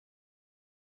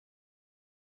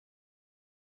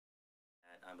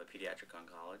I'm a pediatric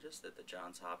oncologist at the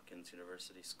Johns Hopkins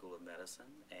University School of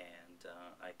Medicine, and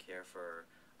I care for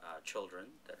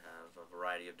children that have a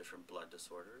variety of different blood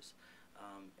disorders.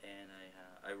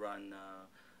 I run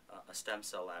a stem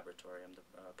cell laboratory. I'm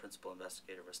the principal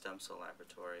investigator of a stem cell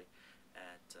laboratory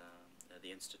at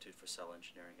the Institute for Cell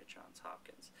Engineering at Johns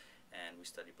Hopkins. And we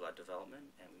study blood development,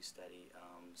 and we study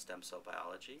stem cell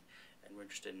biology, and we're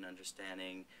interested in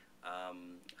understanding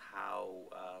how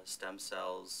stem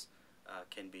cells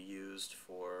can be used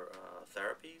for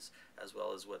therapies, as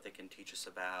well as what they can teach us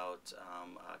about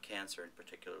cancer, in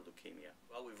particular leukemia.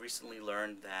 Well, we've recently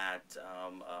learned that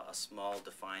a small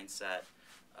defined set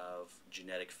of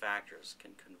genetic factors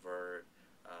can convert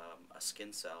a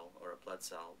skin cell or a blood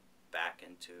cell back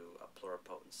into a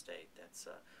pluripotent state. That's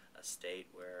a state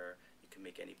where you can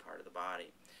make any part of the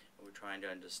body. And we're trying to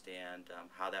understand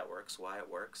how that works, why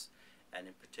it works, and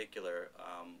in particular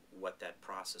what that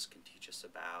process can teach us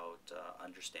about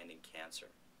understanding cancer.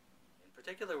 In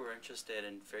particular, we're interested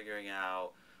in figuring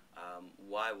out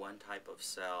why one type of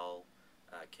cell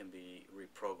can be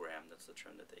reprogrammed. That's the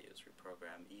term that they use,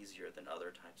 reprogram, easier than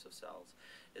other types of cells.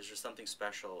 Is there something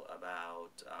special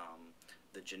about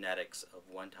the genetics of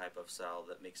one type of cell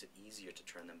that makes it easier to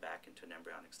turn them back into an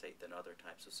embryonic state than other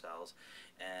types of cells?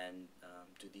 And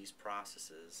do these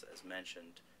processes, as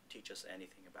mentioned, teach us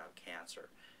anything about cancer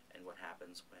and what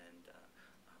happens when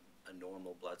a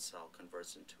normal blood cell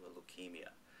converts into a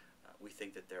leukemia? We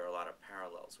think that there are a lot of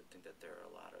parallels. We think that there are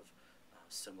a lot of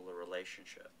similar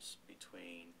relationships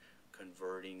between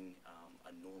converting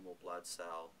a normal blood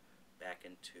cell back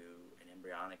into an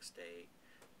embryonic state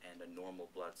and a normal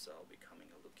blood cell becoming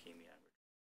a leukemia.